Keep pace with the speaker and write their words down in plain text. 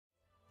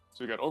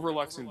So we got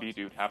 0verLux and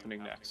Bdude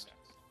happening next.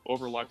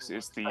 0verLux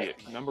is the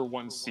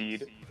 #1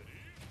 seed.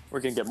 We're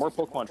going to get more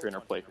Pokemon Trainer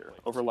play here.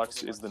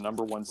 0verLux is the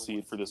 #1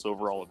 seed for this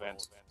overall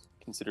event,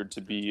 considered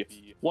to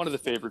be one of the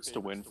favorites to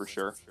win for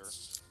sure.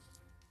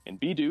 And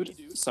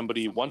Bdude,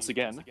 somebody, once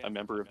again, a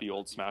member of the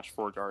old Smash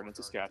 4 guard in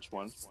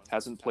Saskatchewan,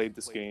 hasn't played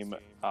this game.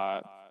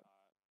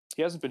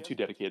 He hasn't been too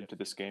dedicated to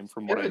this game,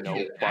 from what I know.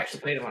 I actually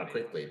played him on a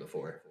quick play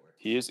before.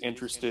 He is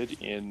interested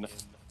in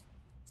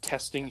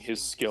testing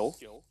his skill,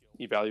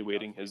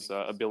 evaluating his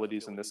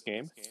abilities in this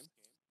game.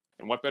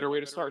 And what better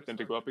way to start than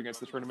to go up against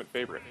the tournament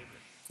favorite?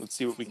 Let's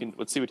see what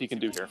he can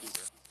do here.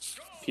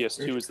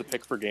 PS2 is the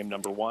pick for game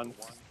 #1.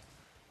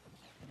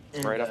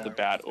 And, right off the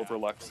bat,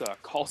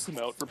 0verLux calls him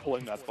out for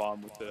pulling that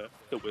bomb with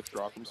the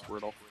withdraw from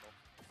Squirtle.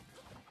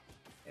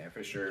 Yeah,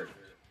 for sure.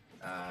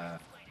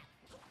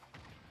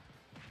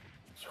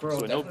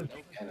 Squirrel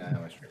definitely.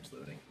 And my stream's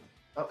loading.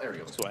 Oh, there we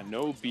go. So I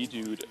know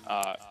Bdude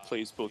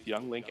plays both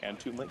Young Link and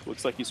Toon Link.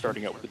 Looks like he's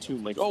starting out with the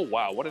Toon Link. Oh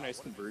wow, what a nice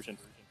conversion!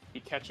 He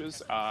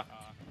catches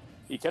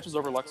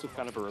 0verLux with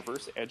kind of a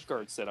reverse edge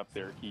guard setup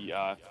there. He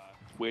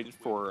waited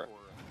for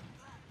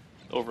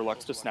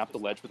 0verLux to snap the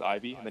ledge with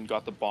Ivy, and then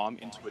got the bomb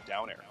into a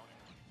down air.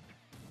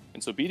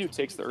 And so Bdude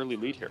takes the early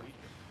lead here.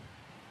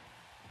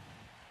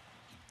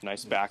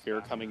 Nice back air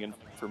coming in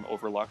from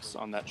 0verLux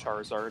on that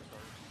Charizard.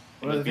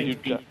 And then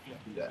Bdude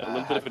got a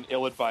little bit of an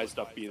ill-advised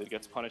up B that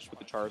gets punished with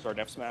the Charizard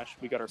F smash.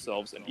 We got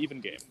ourselves an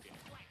even game.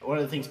 One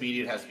of the things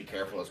Bdude has to be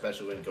careful,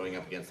 especially when going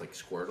up against like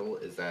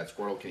Squirtle, is that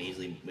Squirtle can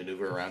easily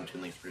maneuver around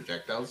Toon Link's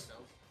projectiles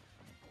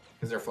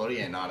because they're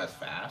floaty and not as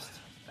fast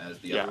as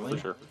the other Link.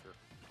 For sure.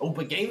 Oh,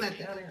 but getting that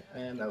down there,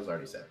 and that was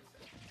already said.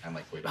 I'm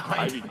like way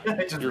behind.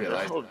 I just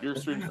realized. Oh, your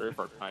screen's very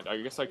far behind.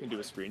 I guess I can do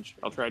a screen.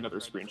 I'll try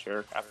another screen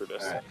share after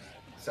this. All right.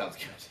 Sounds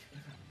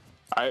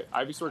good.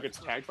 Ivysaur gets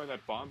tagged by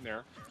that bomb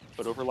there,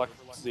 but 0verLux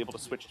is able to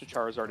switch to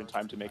Charizard in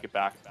time to make it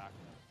back.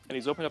 And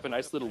he's opened up a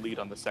nice little lead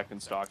on the second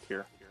stock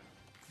here.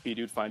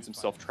 Bdude finds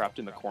himself trapped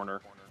in the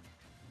corner.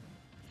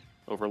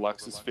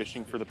 0verLux is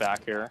fishing for the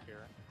back air.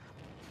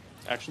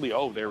 Actually,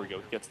 oh, there we go.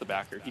 He gets the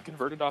back air. He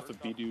converted off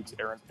of Bdude's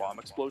errant bomb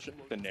explosion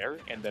with a nair,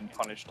 and then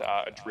punished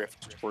a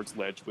drift towards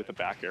ledge with a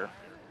back air.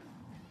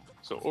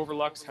 So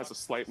 0verLux has a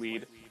slight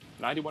lead.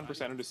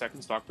 91% into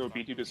second stock, though.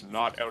 Bdude is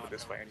not out of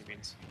this by any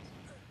means.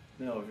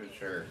 No, for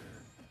sure.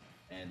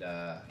 And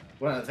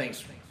one of the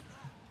things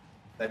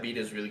that Bdude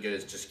is really good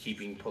is just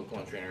keeping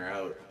Pokemon Trainer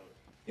out.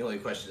 The only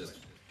question is,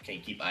 can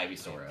you keep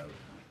Ivysaur out?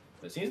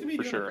 But it seems to be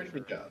doing a pretty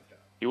good job.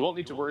 You won't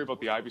need to worry about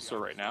the Ivysaur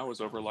right now, as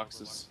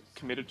 0verLux is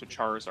committed to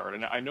Charizard.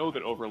 And I know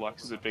that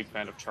 0verLux is a big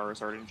fan of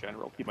Charizard in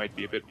general. He might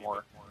be a bit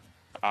more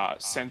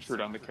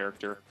centered on the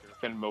character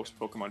than most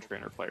Pokemon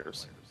Trainer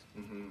players.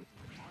 Mm-hmm.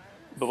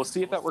 But we'll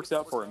see if that works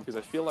out for him, because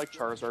I feel like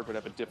Charizard would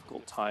have a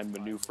difficult time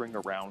maneuvering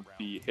around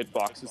the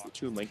hitboxes that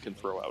Toon Link can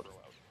throw out.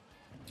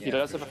 Yeah, he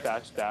does have a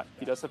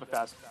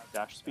fast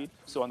dash speed,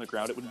 so on the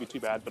ground it wouldn't be too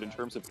bad, but in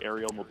terms of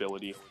aerial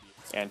mobility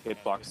and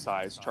hitbox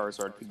size,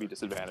 Charizard could be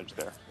disadvantaged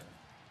there.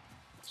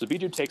 So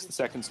Bdude takes the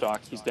second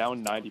stock. He's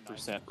down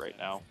 90% right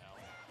now.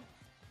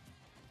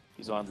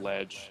 He's on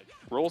ledge.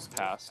 Rolls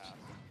past.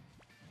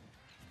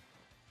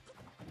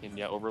 And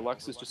yeah,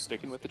 0verLux is just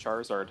sticking with the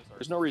Charizard.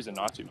 There's no reason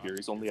not to here.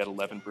 He's only at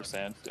 11%,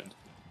 and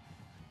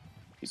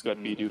he's got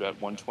Bdude at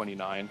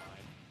 129.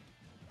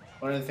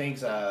 One of the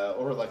things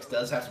 0verLux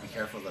does have to be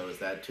careful, though, is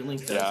that Toon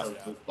Link does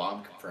have both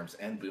bomb confirms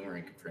and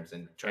boomerang confirms,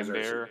 and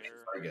Charizard is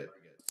target.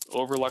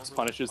 0verLux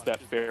punishes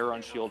that fair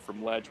on shield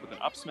from ledge with an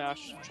up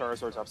smash.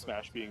 Charizard's up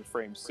smash being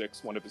frame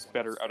 6, one of his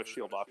better out of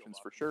shield options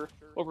for sure.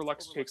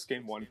 0verLux takes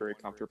game 1 very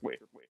comfortably.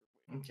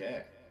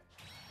 Okay.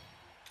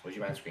 Would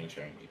you mind screen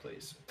sharing me,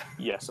 please?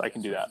 Yes, I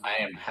can do that. I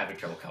am having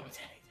trouble commentating.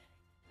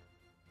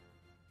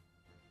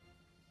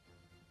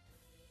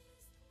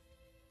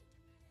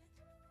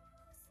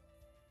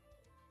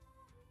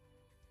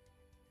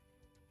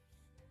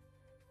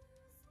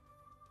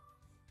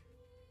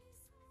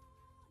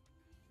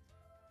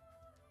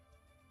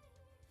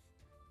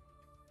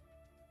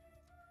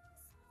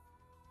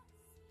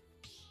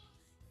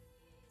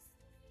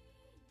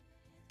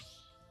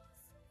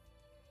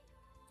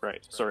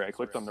 Right. Sorry, I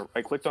clicked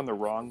on the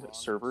wrong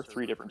server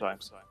 3 different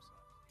times.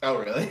 Oh,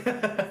 really?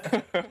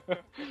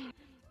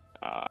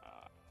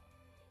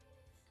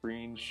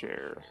 Screen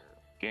share,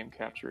 game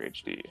capture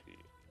HD.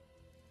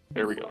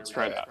 There we go. Let's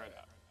try that.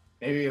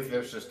 Maybe if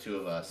there's just 2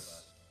 of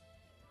us.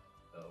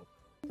 So.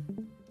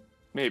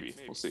 Maybe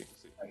we'll see.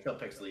 I kill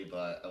Pixley,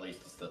 but at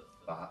least it's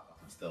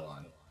still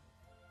on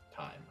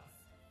time,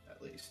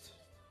 at least.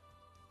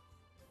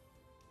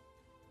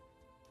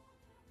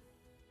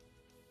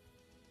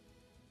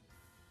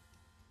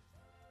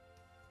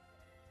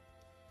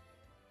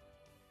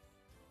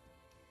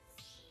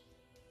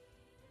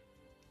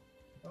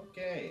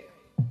 Okay.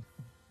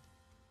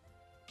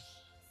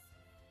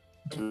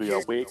 So we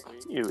got Wake.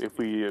 If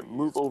we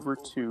move over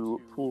to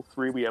Pool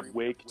 3, we have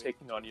Wake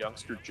taking on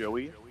youngster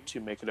Joey to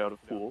make it out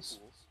of pools.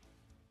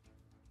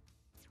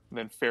 And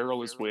then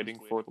Farrell is waiting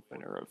for the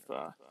winner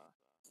of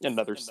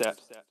another set.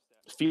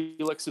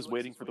 Felix is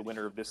waiting for the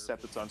winner of this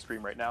set that's on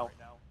stream right now.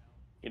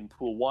 In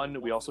Pool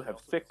 1, we also have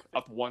Thick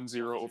up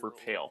 1-0 over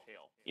Pale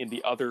in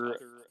the other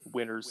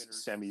winners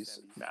semis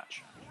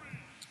match.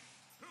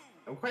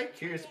 I'm quite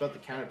curious about the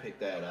counter pick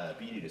that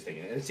Bdude is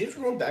taking. And it seems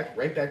we're going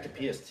right back to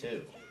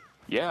PS2.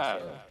 Yeah.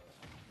 So.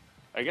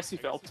 I guess he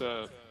felt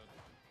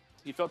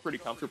pretty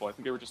comfortable. I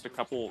think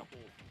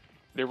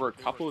there were a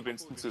couple of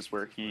instances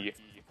where he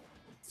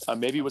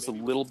maybe was a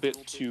little bit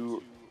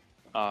too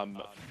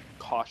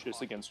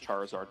cautious against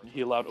Charizard, and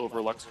he allowed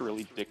 0verLux to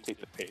really dictate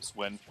the pace.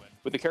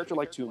 With a character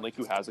like Toon,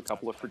 who has a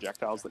couple of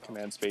projectiles that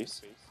command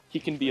space, he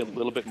can be a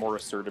little bit more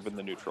assertive in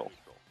the neutral.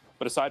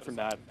 But aside from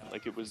that,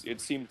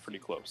 it seemed pretty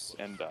close.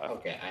 And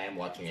okay, I am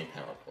watching a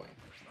PowerPoint.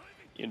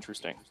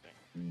 Interesting.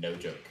 No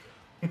joke.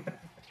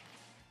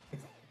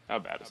 How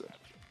bad is it?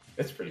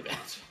 It's pretty bad.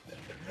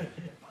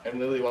 I'm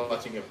literally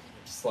watching a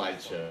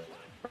slideshow.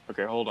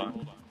 Okay, hold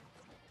on.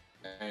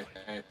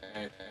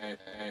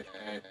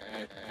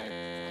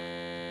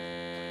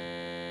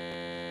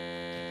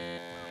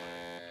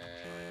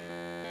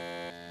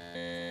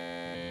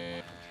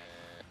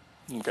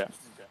 Okay.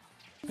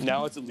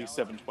 Now it's at least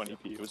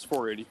 720p. It was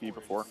 480p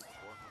before.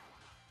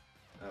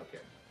 Okay.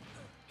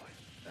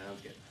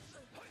 Sounds good.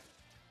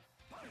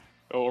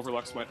 Oh,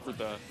 0verLux went for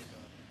the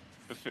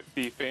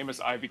famous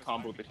Ivy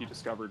combo that he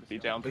discovered. The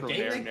down throw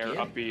nair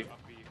up B.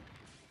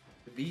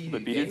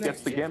 But Bdude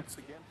gets the gimp.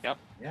 Yep.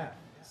 Yeah.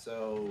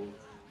 So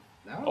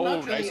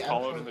now nice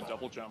call out in the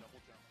double jump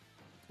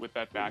with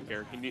that back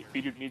air.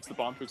 Bdude needs the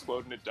bomb to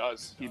explode, and it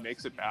does. He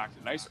makes it back.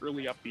 Nice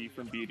early up B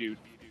from Bdude.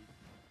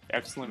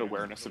 Excellent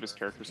awareness of his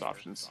character's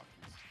options.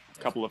 A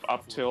couple of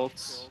up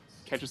tilts.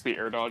 Catches the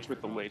air dodge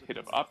with the late hit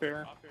of up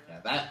air. Yeah,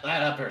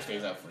 that up air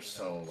stays up for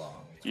so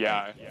long.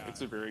 Yeah,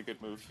 it's a very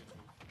good move.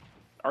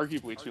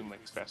 Arguably Toon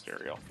Link's best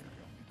aerial.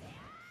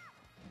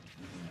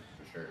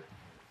 For sure.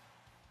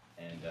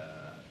 And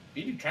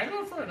Bdude tried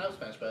going for an up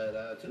smash,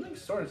 but Toon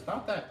Link's sword is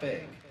not that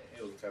big.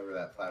 Able to cover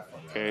that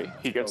platform. Okay,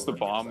 he gets the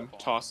bomb,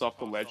 toss off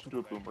the ledge into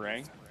a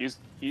boomerang.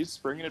 He's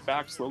bringing it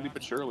back slowly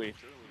but surely.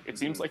 It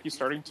seems like he's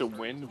starting to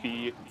win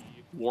the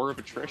war of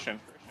attrition.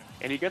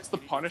 And he gets the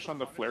punish on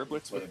the Flare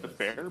Blitz with the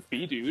fair.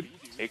 Bdude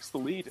takes the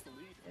lead.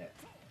 Yeah.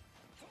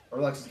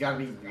 0verLux has got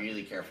to be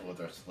really careful with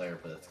our Flare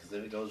Blitz, because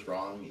if it goes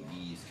wrong,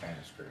 he's kind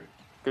of screwed.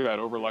 Look at that,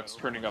 0verLux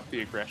turning up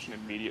the aggression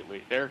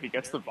immediately. There, he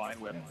gets the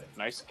Vine Whip.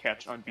 Nice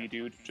catch on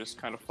Bdude, just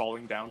kind of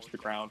falling down to the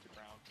ground.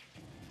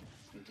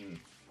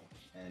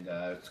 And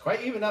it's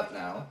quite even up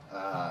now.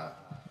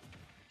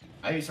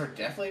 Ivysaur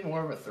definitely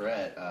more of a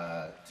threat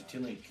to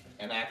Toon Link,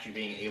 and actually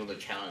being able to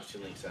challenge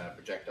Toon Link's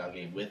projectile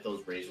game with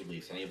those Razor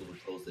Leafs and able to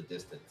close the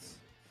distance.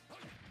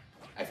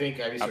 I think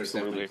Ivysaur is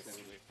definitely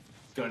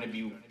going to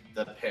be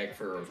the pick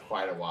for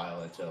quite a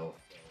while until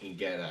he can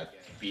get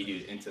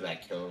Bdude into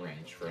that kill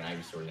range for an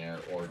Ivysaur Nair,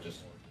 or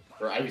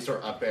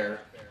Ivysaur up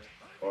air,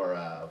 or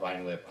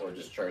Vine Whip, or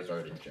just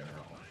Charizard in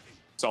general.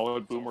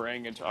 Solid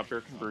boomerang into up air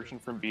conversion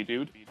from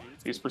Bdude.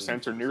 These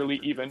percents are nearly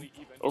even.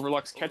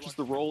 0verLux catches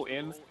the roll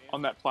in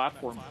on that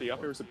platform. The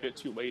up air is a bit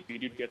too late.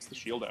 Bdude gets the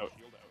shield out.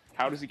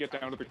 How does he get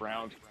down to the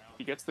ground?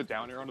 He gets the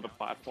down air onto the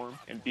platform,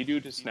 and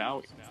Bdude is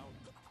now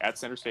at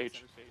center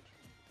stage.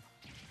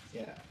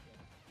 Yeah.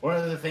 One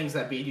of the things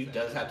that Bdude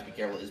does have to be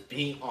careful is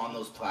being on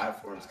those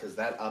platforms, because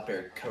that up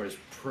air covers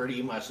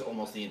pretty much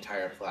almost the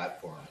entire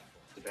platform.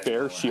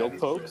 Fair shield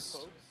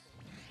pokes.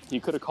 He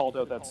could have called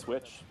out that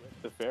switch,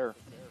 the fair.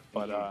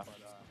 But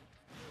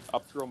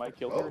up throw might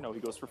kill here. No, he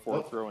goes for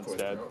forward throw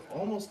instead.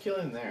 Almost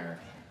killing there.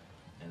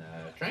 And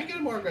try and get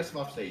him more aggressive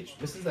off stage.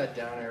 Misses that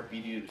down air.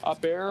 Bdude.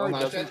 Up air.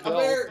 Doesn't kill.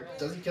 Up air.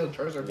 Doesn't kill.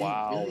 Charizard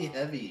being really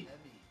heavy.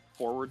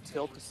 Forward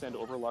tilt to send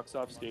 0verLux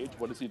off stage.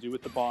 What does he do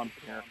with the bomb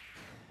here?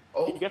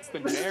 Oh, he gets the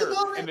nair,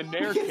 and the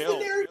nair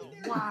kill.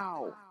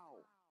 Wow.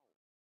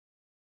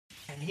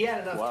 And he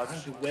had enough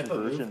time to whip a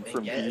move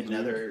and get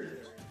another.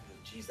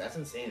 Jeez, that's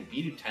insane.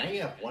 Bdude tying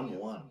it up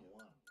 1-1.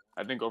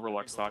 I think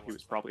 0verLux thought he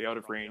was probably out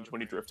of range when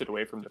he drifted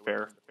away from the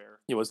fair.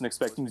 He wasn't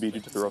expecting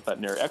Bdude to throw up that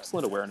nair.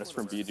 Excellent awareness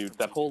from Bdude.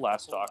 That whole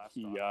last stock,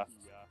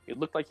 it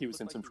looked like he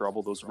was in some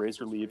trouble. Those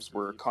Razor Leaves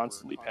were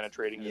constantly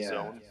penetrating the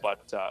zone,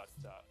 but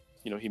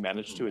he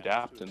managed to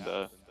adapt and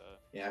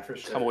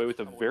come away with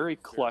a very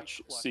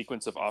clutch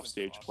sequence of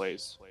offstage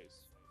plays.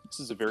 This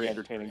is a very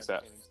entertaining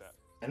set.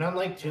 And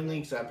unlike Toon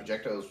Link's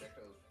projectiles,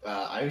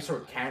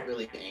 Ivysaur can't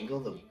really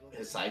angle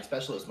his side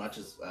special as much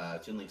as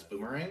Toon Link's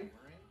boomerang,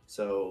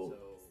 so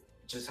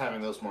just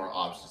having those more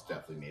options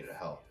definitely made it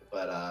help.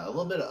 But a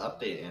little bit of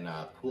update in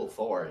Pool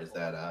 4 is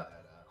that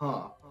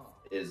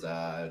is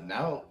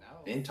now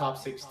in top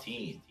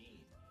 16.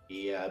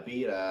 He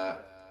beat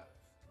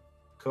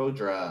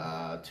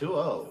Kodra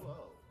 2-0.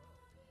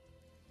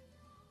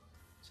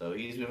 So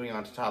he's moving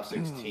on to top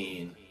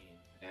 16,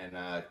 and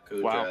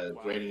Kodra is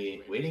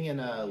waiting in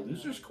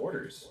losers'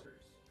 quarters.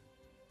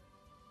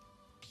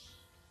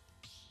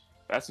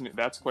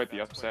 That's quite the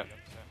upset.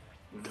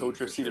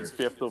 Kodra seated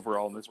 5th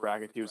overall in this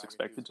bracket. He was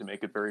expected to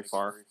make it very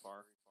far.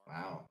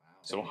 Wow.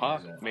 So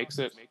makes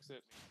it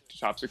to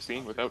top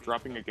 16 without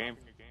dropping a game.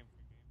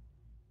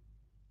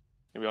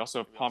 And we also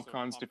have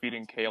Pompcons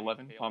defeating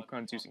K11.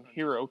 Pompcons using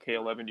Hero,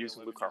 K11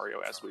 using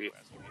Lucario, as we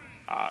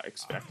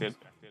expected.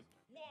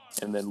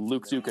 And then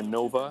Luke, Duke, and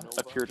Nova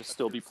appear to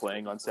still be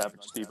playing on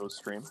Savage Stevo's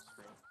stream.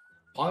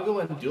 Pongo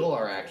and Duel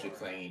are actually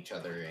playing each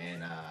other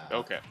in.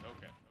 Okay.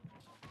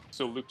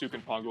 So Luke, Duke,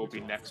 and Pongo will be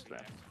next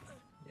then.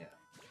 Yeah.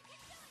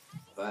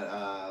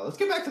 But let's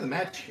get back to the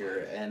match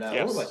here. And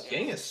Yes. like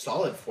getting a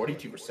solid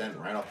 42%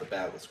 right off the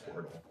bat with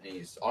Squirtle. And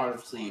he's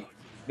obviously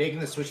making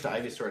the switch to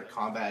Ivysaur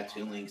combat,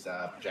 Toon Link's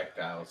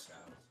projectiles.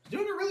 He's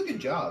doing a really good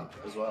job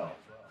as well.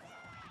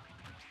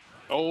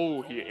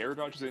 Oh, he air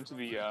dodges into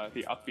the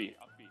up B.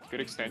 Good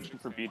extension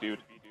from Bdude.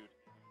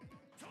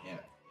 Yeah.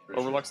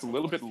 0verLux a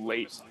little bit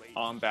late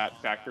on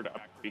that backer to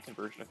up B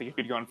conversion. I think if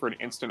he'd gone for an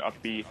instant up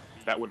B,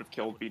 that would have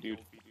killed Bdude.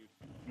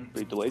 But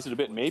he delays it a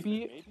bit.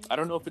 Maybe, I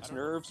don't know if it's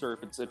nerves or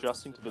if it's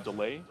adjusting to the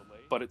delay,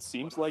 but it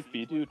seems like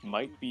Bdude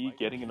might be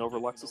getting in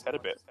 0verLux's head a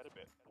bit.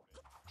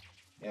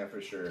 Yeah,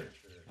 for sure.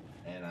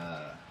 And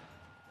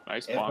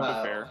nice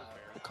combo fair.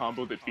 The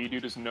combo that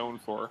Bdude is known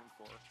for.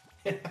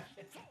 The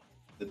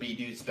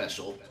Bdude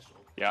special.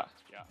 Yeah.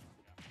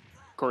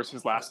 Of course,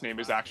 his last name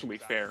is actually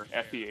Fair,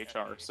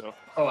 F-E-H-R, so...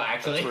 Oh,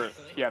 actually?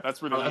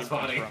 That's where the name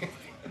funny. comes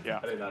from. Yeah.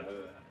 I did not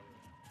know that.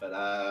 But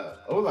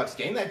 0verLux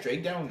getting that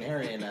Drake down there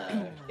and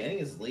getting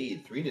his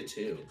lead,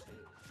 3-2.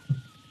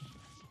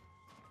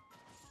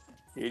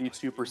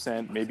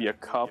 82%, maybe a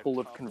couple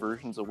of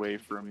conversions away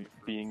from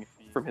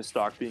his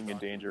stock being in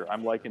danger.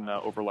 I'm liking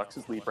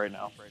 0verLux's lead right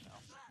now.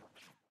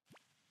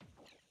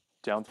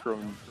 Down throw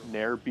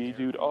Nair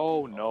Bdude.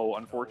 Oh no,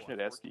 unfortunate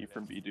SD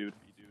from Bdude.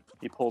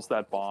 He pulls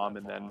that bomb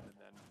and then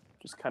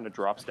just kind of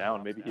drops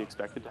down. Maybe he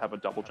expected to have a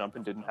double jump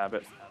and didn't have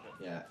it.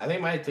 Yeah, I think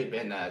it might have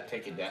been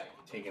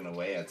taken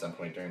away at some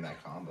point during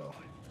that combo.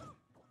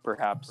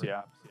 Perhaps,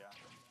 yeah.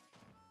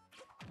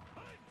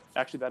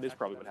 Actually, that is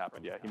probably what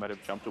happened. Yeah, he might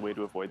have jumped away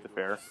to avoid the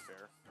fair,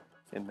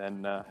 and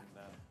then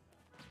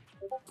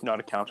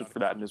not accounted for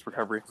that in his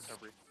recovery.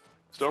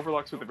 So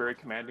 0verLux with a very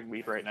commanding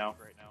lead right now.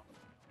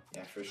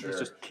 Yeah, for sure. He's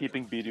just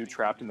keeping Bdude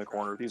trapped in the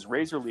corner. These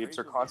Razor leads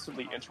are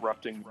constantly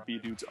interrupting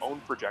Bdude's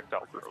own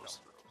projectile throws.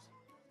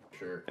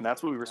 Sure. And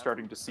that's what we were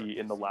starting to see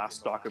in the last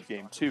stock of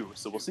Game 2.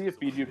 So we'll see if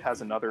Bdude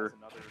has another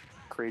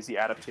crazy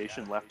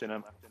adaptation left in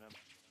him.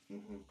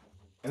 Mm-hmm.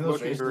 And those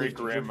looking very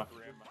grim.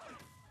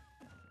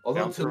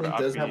 Although Toon Link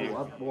does have a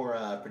lot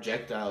more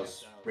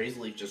projectiles,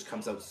 Razor Leaf just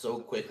comes out so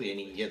quickly and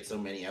he can get so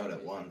many out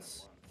at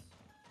once.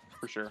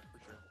 For sure.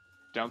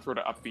 Down throw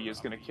to up B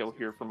is going to kill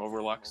here from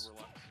 0verLux.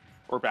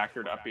 Or back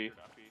here to up B.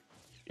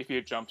 If he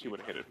had jumped, he would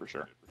have hit it for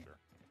sure.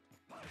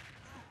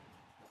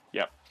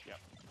 Yep.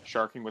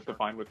 Sharking with the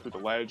Vine Whip through the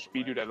ledge.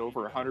 Bdude at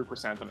over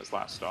 100% on his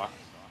last stock.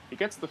 He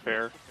gets the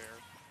fair.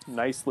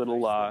 Nice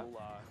little,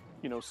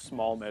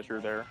 small measure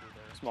there.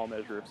 Small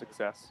measure of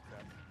success.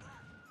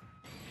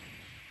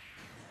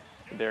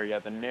 There, yeah,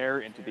 the Nair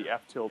into the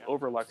F tilt.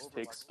 0verLux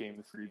takes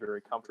game 3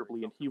 very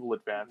comfortably, and he will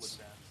advance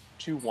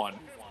 2-1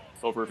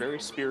 over a very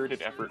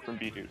spirited effort from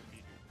Bdude.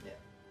 Yeah,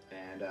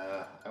 and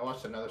I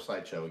watched another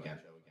slideshow again.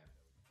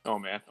 Oh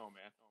man.